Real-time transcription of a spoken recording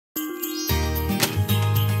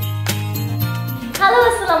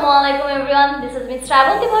Assalamualaikum everyone. This is Ms.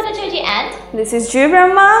 Travanti Bhattacharya and this is Joy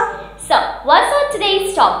Brahma. So, what's our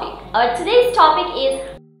today's topic? Our today's topic is.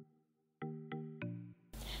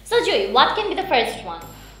 So, Joy, what can be the first one?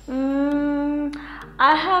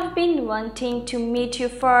 I have been wanting to meet you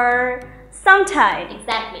for some time.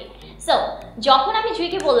 Exactly. So, যখন আমি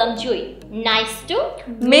জুইকে বললাম জুই, nice to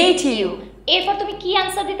meet you. এরপর তুমি কি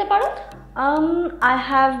answer দিতে পারো? I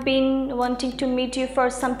have been wanting to meet you for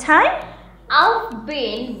some time. I've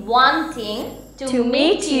been wanting to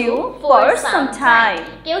meet you for some time.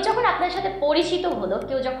 কেউ যখন আপনার সাথে পরিচিত হলো,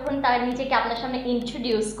 কেউ যখন তার নিজেকে আপনার সামনে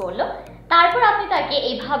ইন্ট্রোডিউস করলো, তারপর আপনি তাকে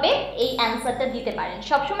এইভাবে এই অ্যানসারটা দিতে পারেন।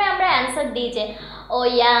 সবসময় আমরা অ্যানসার দিই যে ও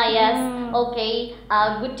ইয়াস okay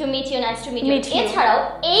good to meet you, nice to meet you. এছাড়াও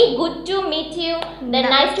এই good to meet you, then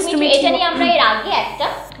nice to meet you, এটা নিয়ে আমরা এর আগে একটা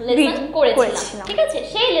লেসন করেছিলাম, ঠিক আছে?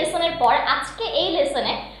 সেই লেসনের পর আজকে এই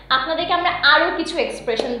লেসনে আপনাদেরকে আমরা আরো কিছু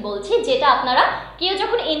এক্সপ্রেশন বলছি যেটা আপনারা কেউ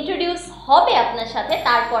যখন ইন্ট্রোডিউস হবে আপনার সাথে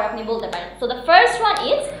তারপর আপনি বলতে পারেন। So the first one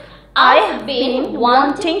is I have been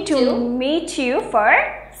wanting to meet you for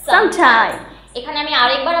some time. এখানে আমি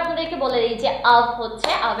আরেকবার আপনাদেরকে বলে দিই যে আভ হচ্ছে,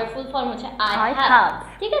 আভের ফুল ফর্ম হচ্ছে I have,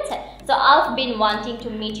 ঠিক আছে? So I've been wanting to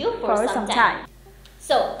meet you for some time.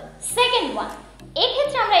 So second one, এই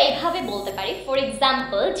ক্ষেত্রে আমরা এইভাবে বলতে পারি, ফর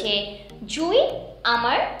এক্সাম্পল যে জুই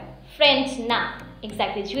আমার ফ্রেন্ড না।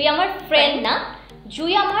 এক্স্যাক্টলি, জুই আমার ফ্রেন্ড না,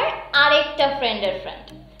 জুই আমার আরেকটা ফ্রেন্ডের ফ্রেন্ড।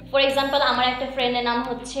 ফর এক্সাম্পল আমার একটা ফ্রেন্ডের নাম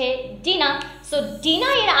হচ্ছে ডিনা। সো ডিনা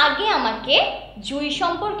এর আগে আমাকে জুই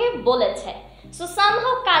সম্পর্কে বলেছে। সো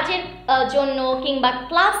সামহাউ কাজের জন্য কিংবা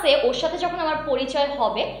ক্লাসে ওর সাথে যখন আমার পরিচয়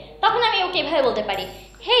হবে তখন আমি ওকে এভাবে বলতে পারি,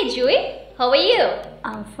 হে জুই, how are you?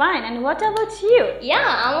 I'm fine, and what about you? Yeah,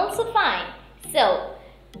 I'm also fine. So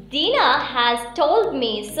Dina has told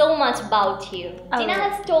me so much about you. Dina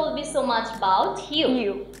has told me so much about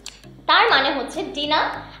you. তার মানে হচ্ছে ডিনা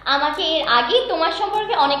আমাকে এর আগেই তোমার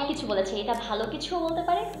সম্পর্কে অনেক কিছু বলেছে। এটা ভালো কিছু বলতে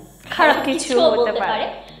পারে, খারাপ কিছু বলতে পারে।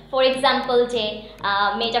 ফর এক্সাম্পল যে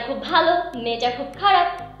মেয়েটা খুব ভালো, মেয়েটা খুব খারাপ,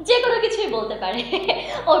 যে কোনো কিছুই বলতে পারে।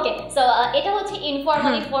 ওকে, সো এটা হচ্ছে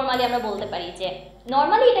ইনফর্মালি, ফর্মালি আমরা বলতে পারি যে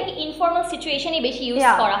নর্মালি এটাকে ইনফর্মাল সিচুয়েশনই বেশি ইউজ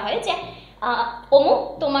করা হয় যে অমুক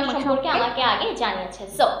তোমার সম্পর্কে আমাকে আগে জানিয়েছে।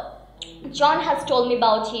 So John has told me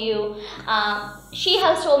about you, she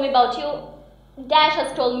has told me about you, dash has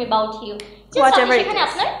told me about you. Whatever it is. সেখানে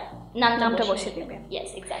আপনার নামটা বসে দিবে। Yes,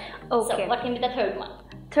 exactly. Okay. So what can be the third one?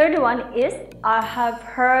 Third one is I have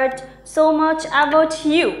heard so much about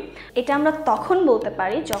you. এটা আমরা তখন বলতে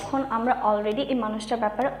পারি যখন আমরা অলরেডি এই মানুষটার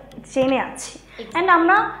ব্যাপারে জেনে আছি। And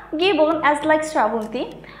আমরা গিয়ে বললাম as like শ্রাবন্তী,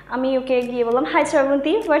 আমি ওকে গিয়ে বললাম high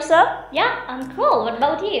Srabanti, what's up? Yeah, I'm cool. What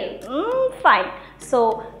about you? Fine. So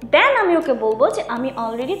then আমি ওকে বলবো যে আমি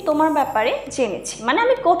অলরেডি তোমার ব্যাপারে জেনেছি, মানে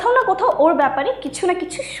আমি কোথাও না কোথাও ওর ব্যাপারে কিছু না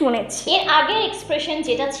কিছু শুনেছি। এর আগের এক্সপ্রেশন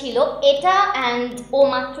যেটা ছিল এটা অ্যান্ড ও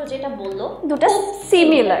মাত্র যেটা বললো দুটো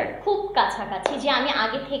সিমিলার, খুব কাছাকাছি, যে আমি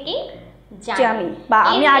আগে থেকেই জানি বা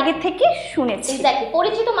আমি আগে থেকে শুনেছি। এক্স্যাক্টলি,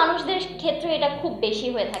 পরিচিত মানুষদের ক্ষেত্রে এটা খুব বেশি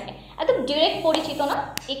হয়ে থাকে। একদম ডিরেক্ট পরিচিত না,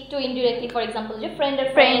 একটু ইনডিরেক্টলি, ফর এক্সাম্পল যে ফ্রেন্ডের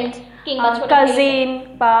ফ্রেন্ড কিংবা ছোট কাজিন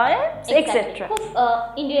বা এটসেট্রা, খুব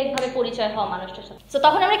ইনডিরেক্ট ভাবে পরিচয় হওয়া মানুষটার সাথে। সো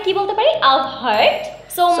তখন আমরা কি বলতে পারি, I've heard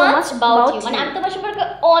so much about you, মানে আমি তোমার সম্পর্কে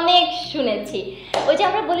অনেক শুনেছি। ওই যে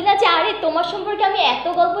আমরা বলি না যে আরে তোমার সম্পর্কে আমি এত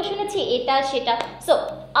গল্প শুনেছি, এটা সেটা। So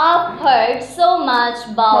I've heard so much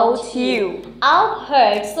about you. I've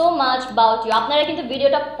heard so much about you. আপনারা কিন্তু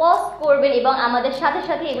ভিডিওটা পজ করবেন এবং আমাদের সাথে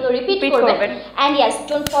সাথে এগুলো রিপিট করবেন। And yes,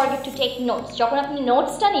 don't forget to take notes. যখন আপনি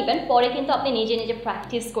নোটসটা নেবেন পরে কিন্তু আপনি নিজে নিজে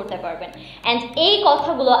প্র্যাকটিস করতে পারবেন। এন্ড এই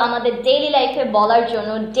কথাগুলো আমাদের ডেইলি লাইফে বলার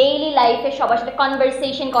জন্য, ডেইলি লাইফে সবার সাথে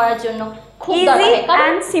কনভারসেশন করার জন্য খুব দরকার,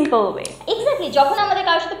 and simple way. এক্স্যাক্টলি, যখন আমাদের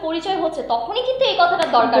কারোর সাথে পরিচয় হচ্ছে তখনই কিন্তু এই কথাটা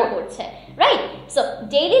দরকার পড়ছে, রাইট? সো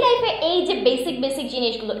ডেইলি লাইফে এই যে বেসিক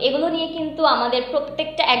জিনিসগুলো, এগুলো নিয়ে কিন্তু আমাদের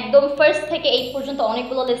প্রত্যেকটা একদম ফার্স্ট থেকে এই পর্যন্ত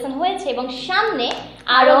অনেকগুলো লেসন হয়েছে এবং সামনে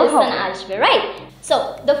আরো লেসন আসবে, right? So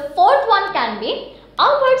the fourth one can be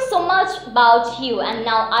I've heard so much about you and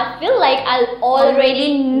now I feel like I already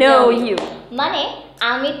know you. মানে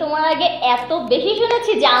আমি তোমার আগে এত বেশি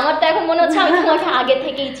শুনেছি যে আমার তো এখন মনে হচ্ছে আমি তোমাকে আগে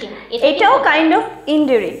থেকেই চিনি। এটাও কাইন্ড অফ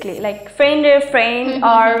ইনডিরেক্টলি, লাইক ফ্রেন্ডের ফ্রেন্ড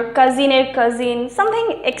আর কাজিনের কাজিন, সামথিং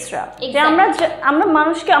এক্সট্রা। যে আমরা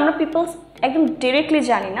মানুষকে, আমরা পিপলস একদম ডিরেক্টলি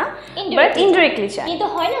জানি না, বাট ইনডিরেক্টলি জানি। কিন্তু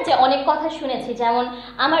হয় না যে অনেক কথা শুনেছি, যেমন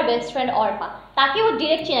আমার বেস্ট ফ্রেন্ড অর্পা, তাকেও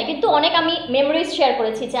ডিরেক্ট চিনি না, কিন্তু অনেক আমি মেমোরিজ শেয়ার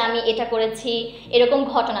করেছি যে আমি এটা করেছি, এরকম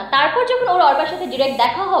ঘটনা। তারপর যখন ওর অর্পার সাথে ডিরেক্ট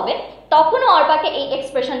দেখা হবে তখনও অর্পাকে এই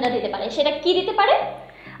এক্সপ্রেশনটা দিতে পারে। সেটা কি দিতে পারে?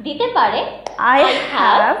 দিতে পারে I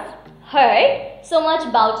have heard so much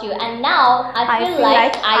about you and now I feel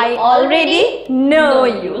like I already know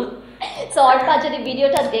you. So Arpa যদি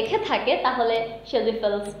ভিডিওটা দেখে থাকে তাহলে she'll be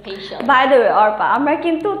feel special. By the way Arpa, আমরা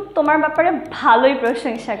কিন্তু তোমার ব্যাপারে ভালোই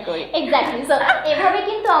প্রশংসা করি। এক্স্যাক্টলি। সো এভাবে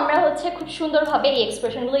কিন্তু আমরা হচ্ছে খুব সুন্দরভাবে এই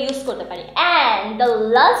এক্সপ্রেশনগুলো ইউজ করতে পারি। And the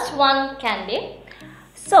last one can be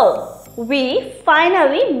so we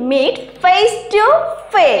finally meet face to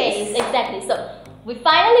face. Exactly. So we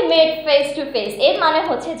finally met face to face এর মানে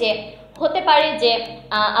হচ্ছে যে হতে পারে যে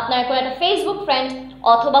আপনার কোনো একটা ফেসবুক ফ্রেন্ড,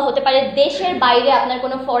 অথবা হতে পারে দেশের বাইরে আপনার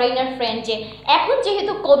কোনো ফরেনার ফ্রেন্ড। যে এখন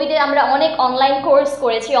যেহেতু কোভিডে আমরা অনেক অনলাইন কোর্স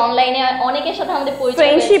করেছি, অনলাইনে অনেকের সাথে আমাদের পরিচয়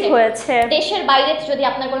হয়েছে। দেশের বাইরে যদি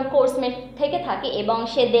আপনার কোনো কোর্সমেট থেকে থাকে এবং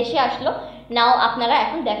সে দেশে আসলো, নাও আপনারা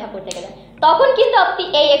এখন দেখা করতে গেলেন, তখন কিন্তু আপনি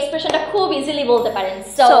এই এক্সপ্রেশনটা খুব ইজিলি বলতে পারেন।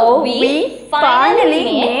 So we finally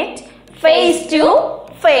met face to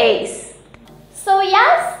face. So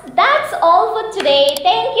yes, that's all for today.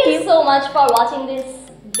 Thank you so much for watching this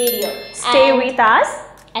video. Stay with us.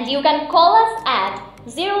 And you can call us at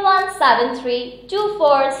 0173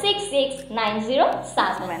 2466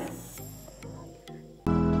 907.